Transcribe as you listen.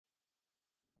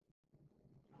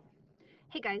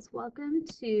Hey guys, welcome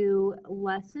to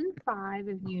lesson 5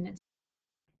 of Unit 6.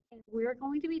 And we're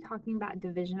going to be talking about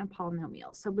division of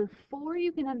polynomials. So before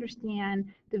you can understand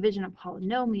division of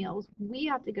polynomials, we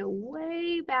have to go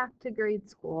way back to grade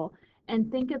school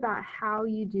and think about how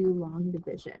you do long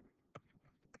division.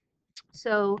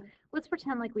 So let's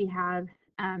pretend like we have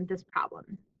this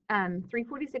problem.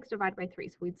 346 divided by 3.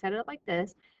 So we'd set it up like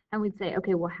this, and we'd say,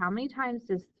 okay, well, how many times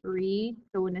does 3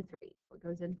 go into 3? Well, it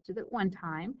goes into the 1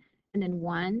 time, and then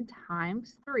 1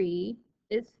 times 3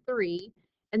 is 3,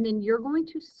 and then you're going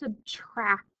to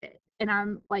subtract it. And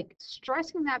I'm like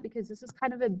stressing that because this is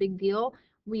kind of a big deal.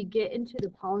 We get into the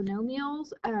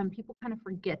polynomials, people kind of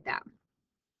forget that.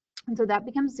 And so that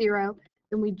becomes 0.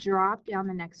 Then we drop down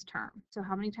the next term. So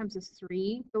how many times does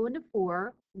 3 go into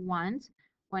 4? Once.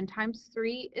 1 times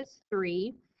 3 is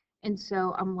 3. And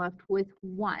so I'm left with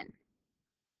 1.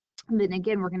 And then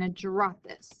again, we're going to drop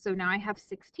this. So now I have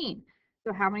 16.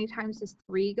 So how many times does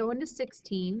 3 go into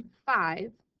 16?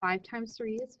 5. 5 times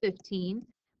 3 is 15.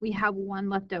 We have 1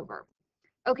 left over.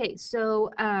 Okay, so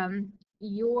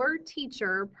your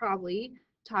teacher probably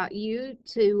taught you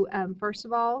to, first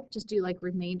of all, just do like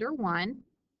remainder 1.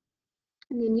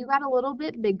 And then you got a little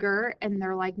bit bigger and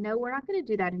they're like, no, we're not going to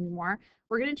do that anymore.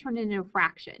 We're going to turn it into a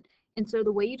fraction. And so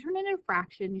the way you turn it into a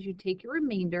fraction is you take your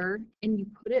remainder and you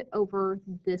put it over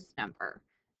this number.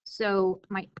 So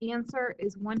my answer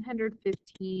is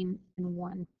 115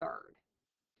 1/3.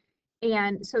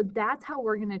 And so that's how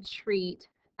we're going to treat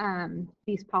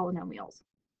these polynomials.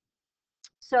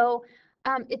 So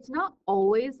it's not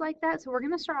always like that. So we're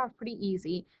going to start off pretty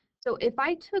easy. So if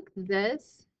I took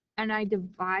this and I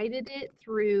divided it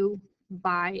through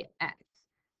by x,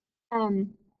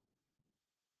 I'm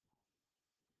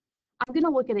going to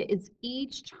look at it as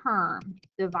each term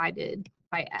divided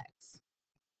by x.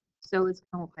 So it's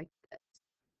going to look like this.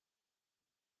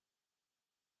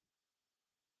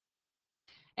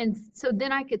 And so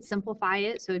then I could simplify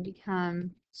it. So it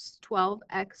becomes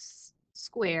 12x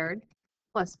squared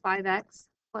plus 5x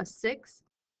plus 6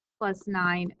 plus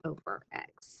 9 over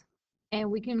x.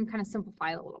 And we can kind of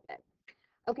simplify it a little bit.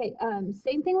 Okay,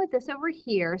 same thing with this over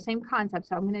here, same concept.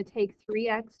 So I'm going to take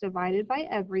 3x divided by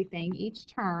everything, each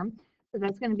term. So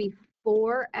that's going to be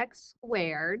 4x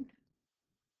squared.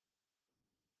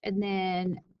 And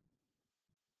then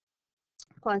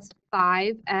plus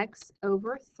 5x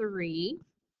over 3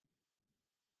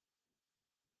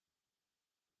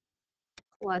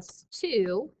 plus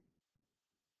 2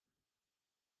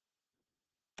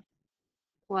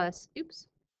 plus,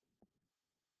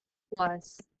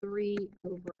 plus 3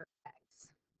 over x.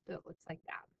 So it looks like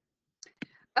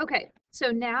that. Okay,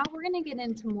 so now we're going to get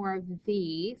into more of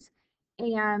these.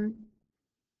 And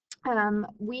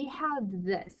we have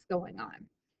this going on.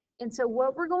 And so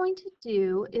what we're going to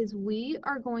do is we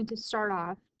are going to start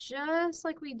off just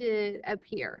like we did up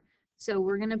here. So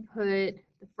we're going to put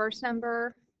the first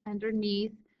number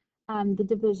underneath the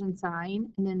division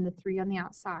sign and then the 3 on the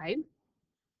outside.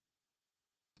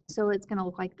 So it's going to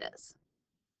look like this.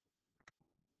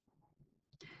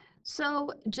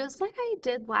 So just like I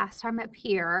did last time up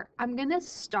here, I'm going to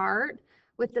start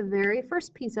with the very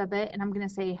first piece of it, and I'm going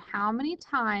to say, how many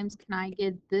times can I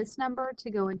get this number to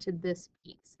go into this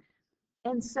piece?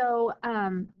 And so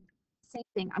same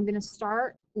thing, I'm going to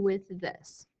start with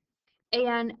this.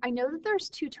 And I know that there's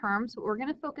 2 terms, but we're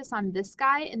going to focus on this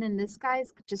guy, and then this guy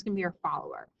is just going to be our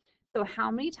follower. So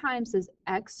how many times does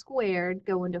x squared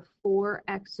go into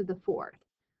 4x to the 4th?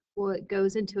 Well, it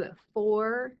goes into it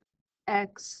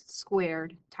 4x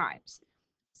squared times.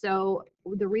 So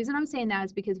the reason I'm saying that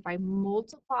is because if I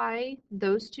multiply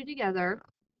those 2 together,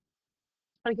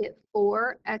 I get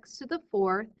 4x to the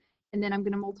 4th, and then I'm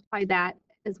going to multiply that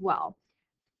as well.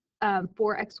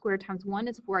 4x squared times 1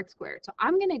 is 4x squared. So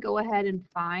I'm going to go ahead and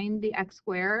find the x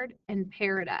squared and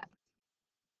pair it up.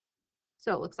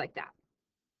 So it looks like that.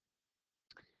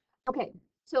 Okay,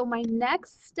 so my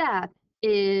next step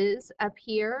is up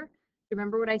here.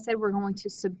 Remember what I said? We're going to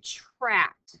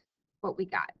subtract what we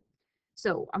got.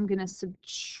 So I'm going to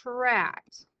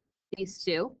subtract these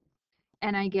 2,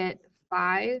 and I get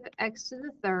 5x to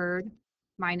the 3rd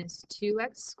minus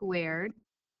 2x squared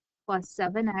plus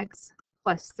 7x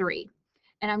plus 3.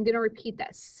 And I'm going to repeat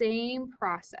that same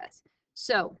process.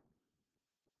 So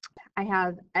I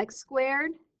have x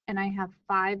squared and I have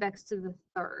 5x to the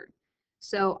 3rd.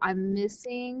 So I'm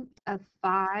missing a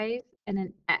 5 and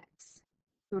an x.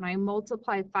 So when I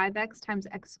multiply 5x times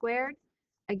x squared,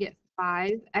 I get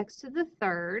 5x to the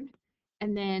 3rd,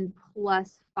 and then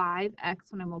plus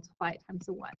 5x when I multiply it times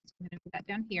the 1. So I'm going to put that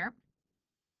down here.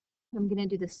 I'm going to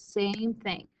do the same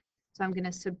thing. So I'm going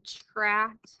to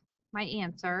subtract my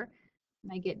answer,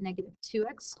 and I get negative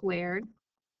 2x squared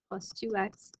plus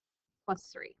 2x plus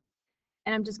 3.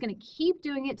 And I'm just going to keep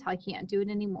doing it till I can't do it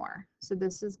anymore. So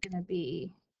this is going to be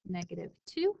negative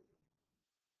 2.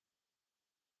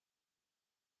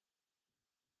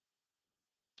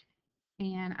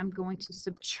 And I'm going to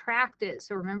subtract it.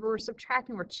 So remember, we're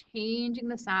subtracting, we're changing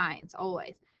the signs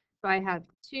always. So I have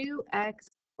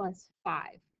 2x plus 5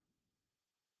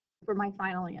 for my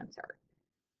final answer.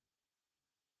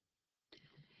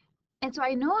 And so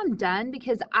I know I'm done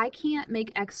because I can't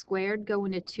make x squared go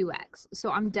into 2x.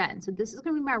 So I'm done. So this is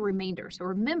going to be my remainder. So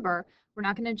remember, we're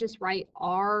not going to just write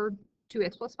our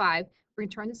 2x plus 5. We're going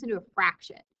to turn this into a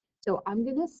fraction. So I'm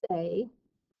going to say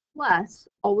plus,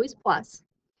 always plus,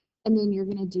 and then you're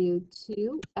going to do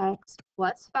 2x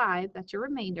plus 5, that's your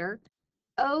remainder,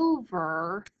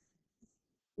 over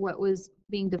what was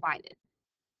being divided,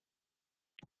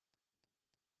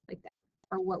 like that,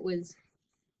 or what was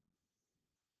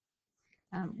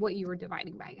what you were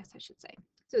dividing by, I guess I should say.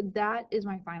 So that is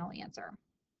my final answer.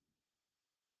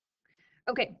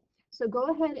 Okay, so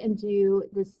go ahead and do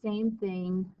the same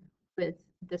thing with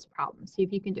this problem. See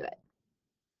if you can do it.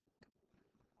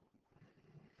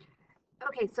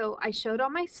 Okay, so I showed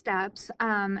all my steps.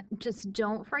 Just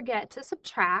don't forget to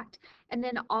subtract. And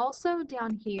then also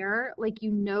down here, like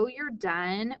you know you're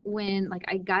done when like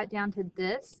I got down to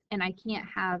this and I can't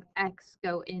have x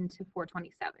go into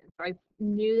 427. So I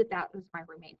knew that that was my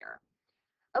remainder.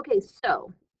 Okay,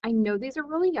 so I know these are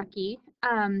really yucky.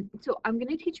 So I'm going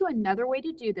to teach you another way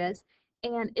to do this.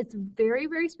 And it's very,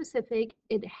 very specific.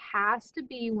 It has to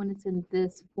be when it's in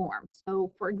this form.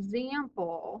 So for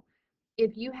example,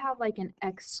 if you have like an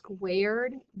x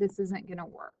squared, this isn't going to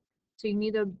work. So you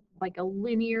need like a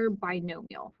linear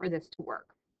binomial for this to work.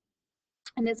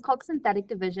 And it's called synthetic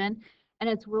division. And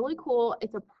it's really cool.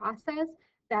 It's a process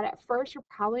that at first you're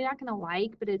probably not going to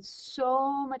like, but it's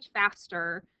so much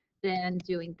faster than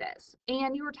doing this.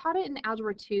 And you were taught it in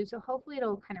Algebra 2, so hopefully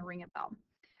it'll kind of ring a bell.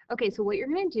 Okay, so what you're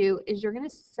going to do is you're going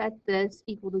to set this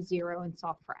equal to 0 and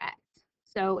solve for x.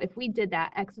 So if we did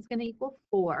that, x is going to equal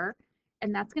 4,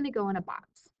 and that's going to go in a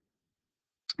box.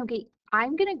 Okay,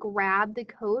 I'm going to grab the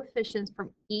coefficients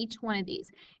from each one of these.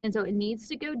 And so it needs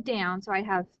to go down. So I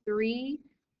have 3,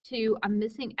 2, I'm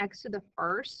missing x to the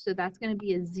first, so that's going to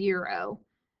be a 0,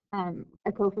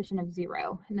 a coefficient of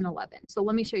 0, and then 11. So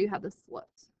let me show you how this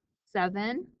looks.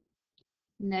 7,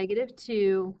 negative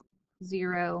 2,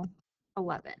 0,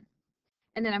 11.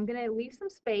 And then I'm going to leave some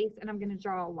space and I'm going to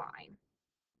draw a line.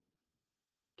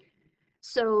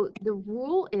 So the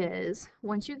rule is,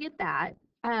 once you get that,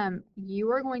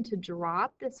 you are going to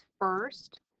drop this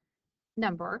first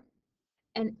number,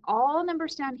 and all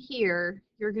numbers down here,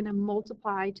 you're going to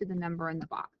multiply to the number in the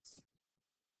box.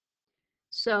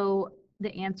 So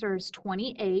the answer is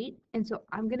 28, and so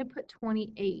I'm going to put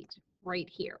 28 right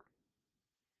here.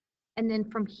 And then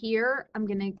from here, I'm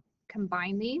going to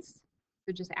combine these,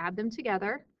 so just add them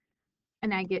together,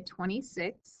 and I get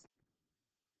 26.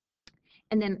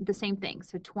 And then the same thing,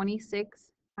 so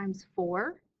 26 times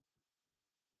 4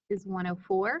 is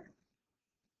 104.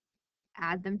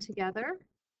 Add them together.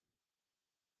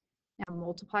 Now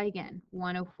multiply again.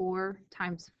 104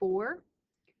 times 4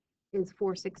 is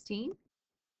 416.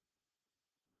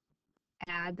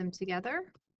 Add them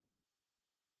together.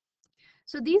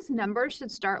 So these numbers should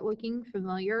start looking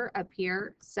familiar up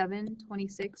here. 7,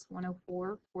 26,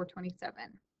 104,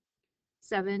 427.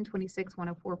 7, 26,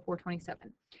 104,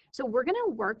 427. So we're going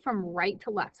to work from right to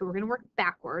left. So we're going to work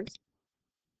backwards.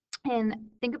 And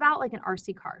think about like an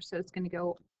RC car. So it's going to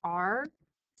go R,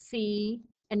 C,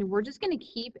 and we're just going to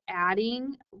keep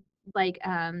adding like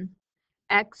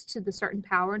x to the certain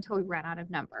power until we run out of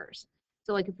numbers.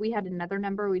 So like if we had another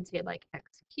number, we'd say like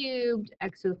x cubed,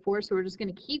 x to the 4. So we're just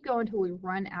going to keep going until we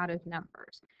run out of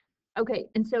numbers. Okay,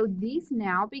 and so these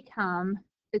now become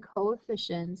the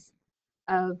coefficients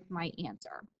of my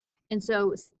answer. And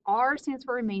so R stands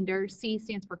for remainder, C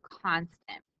stands for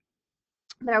constant.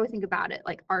 But I always think about it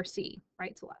like RC,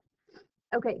 right to left.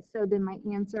 Okay, so then my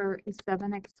answer is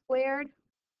 7x squared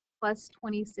plus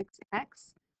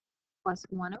 26x plus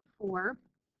 104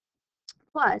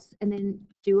 plus, and then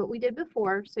do what we did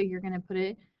before. So you're going to put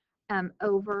it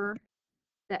over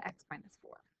the x minus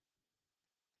 4.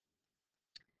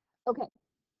 Okay,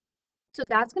 so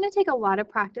that's going to take a lot of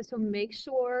practice. So make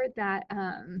sure that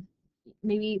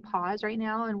maybe pause right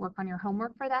now and work on your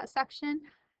homework for that section,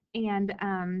 and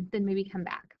then maybe come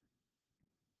back.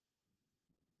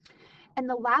 And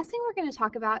the last thing we're going to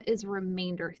talk about is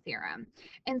remainder theorem.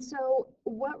 And so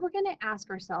what we're going to ask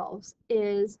ourselves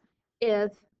is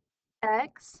if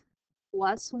x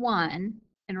plus 1,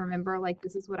 and remember, like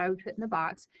this is what I would put in the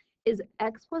box, is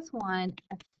x plus 1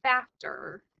 a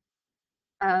factor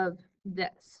of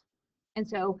this. And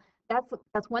so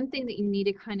that's one thing that you need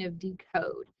to kind of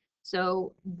decode.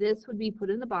 So this would be put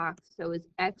in the box. So is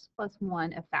x plus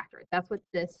 1 a factor? That's what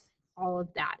all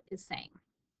of that is saying.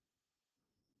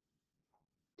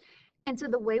 And so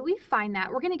the way we find that,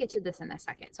 we're going to get to this in a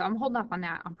second. So I'm holding off on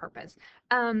that on purpose.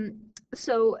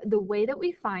 So the way that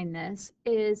we find this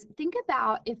is think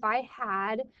about if I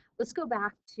had, let's go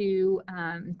back to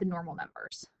the normal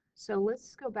numbers. So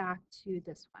let's go back to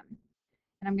this one.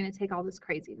 And I'm going to take all this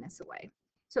craziness away.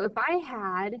 So if I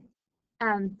had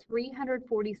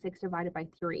 346 divided by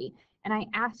 3, and I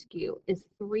ask you, is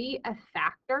 3 a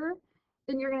factor?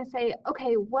 Then you're going to say,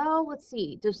 okay, well, let's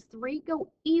see. Does 3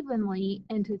 go evenly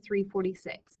into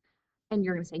 346? And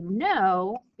you're going to say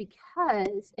no,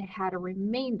 because it had a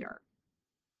remainder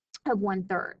of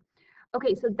 1/3.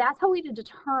 Okay, so that's how we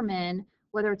determine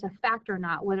whether it's a factor or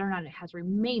not, whether or not it has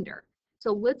remainder.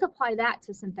 So let's apply that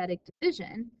to synthetic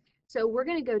division. So we're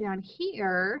going to go down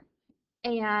here,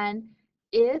 and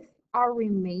if our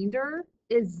remainder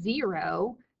is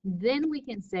 0, then we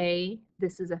can say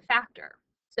this is a factor.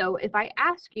 So if I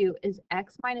ask you, is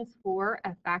x minus 4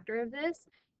 a factor of this?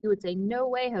 You would say, no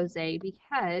way, Jose,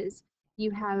 because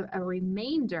you have a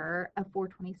remainder of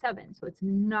 427. So it's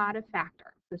not a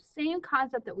factor. The same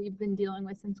concept that we've been dealing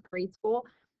with since grade school.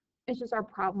 It's just our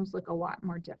problems look a lot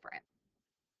more different.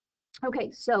 Okay,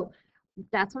 so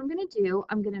that's what I'm going to do.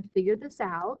 I'm going to figure this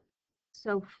out.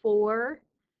 So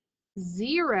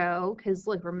 0, because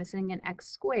look, we're missing an x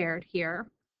squared here,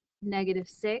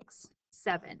 -6,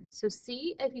 7. So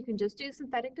see if you can just do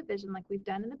synthetic division like we've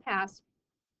done in the past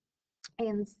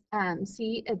and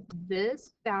see if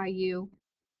this value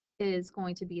is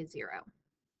going to be a 0.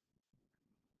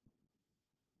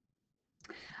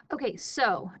 Okay,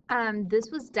 so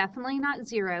this was definitely not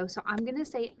 0, so I'm going to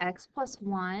say x plus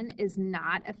 1 is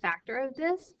not a factor of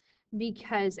this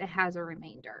because it has a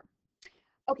remainder.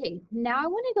 Okay, now I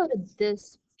want to go to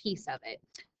this piece of it.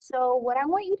 So what I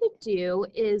want you to do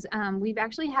is, we've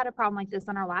actually had a problem like this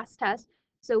on our last test.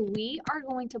 So we are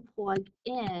going to plug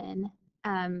in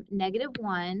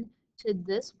 -1 to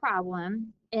this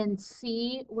problem and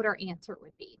see what our answer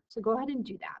would be. So go ahead and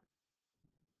do that.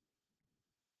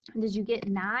 Did you get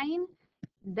 9?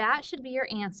 That should be your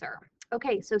answer.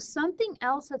 Okay, so something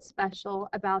else that's special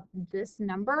about this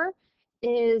number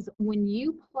is when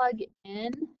you plug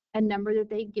in a number that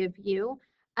they give you,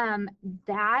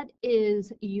 that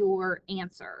is your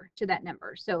answer to that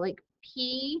number. So like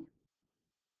P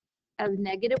of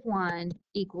 -1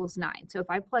 equals 9. So if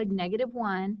I plug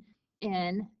 -1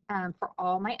 in for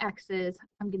all my x's,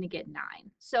 I'm going to get 9.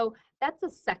 So that's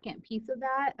the second piece of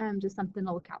that, just something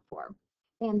to look out for.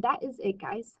 And that is it,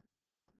 guys.